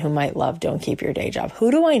person who might love Don't Keep Your Day Job?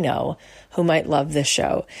 Who do I know who might love this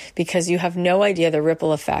show? Because you have no idea the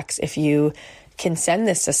ripple effects if you can send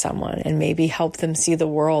this to someone and maybe help them see the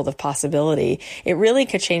world of possibility. It really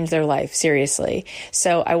could change their life, seriously.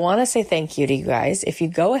 So I want to say thank you to you guys. If you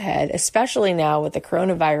go ahead, especially now with the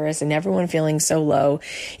coronavirus and everyone feeling so low,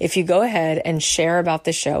 if you go ahead and share about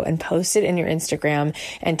the show and post it in your Instagram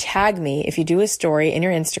and tag me, if you do a story in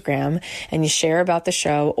your Instagram and you share about the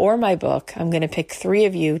show or my book, I'm going to pick 3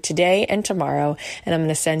 of you today and tomorrow, and I'm going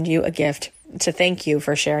to send you a gift to thank you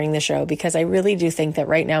for sharing the show, because I really do think that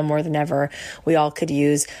right now more than ever, we all could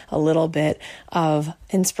use a little bit of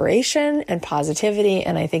inspiration and positivity.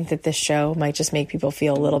 And I think that this show might just make people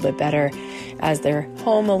feel a little bit better as they're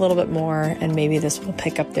home a little bit more, and maybe this will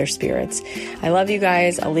pick up their spirits. I love you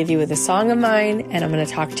guys. I'll leave you with a song of mine, and I'm going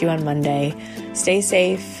to talk to you on Monday. Stay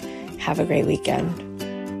safe. Have a great weekend.